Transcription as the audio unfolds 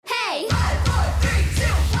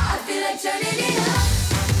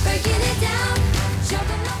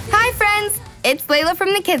it's Layla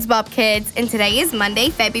from the KIDZ BOP Kids, and today is Monday,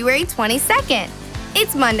 February 22nd.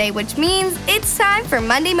 It's Monday, which means it's time for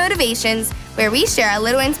Monday Motivations, where we share a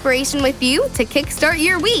little inspiration with you to kickstart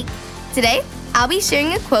your week. Today, I'll be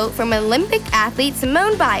sharing a quote from Olympic athlete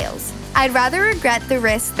Simone Biles. I'd rather regret the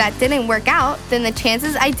risks that didn't work out than the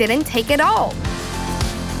chances I didn't take at all.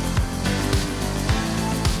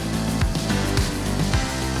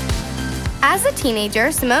 As a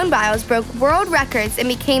teenager, Simone Biles broke world records and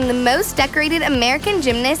became the most decorated American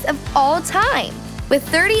gymnast of all time. With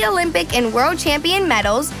 30 Olympic and world champion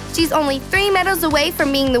medals, she's only 3 medals away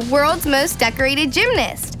from being the world's most decorated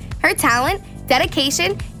gymnast. Her talent,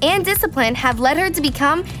 dedication, and discipline have led her to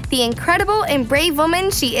become the incredible and brave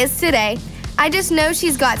woman she is today. I just know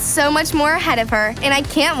she's got so much more ahead of her, and I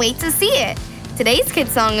can't wait to see it. Today's kid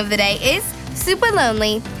song of the day is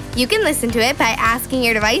Supalonely. You can listen to it by asking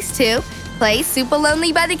your device to play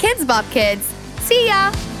Supalonely by the KIDZ BOP Kids. See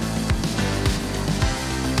ya!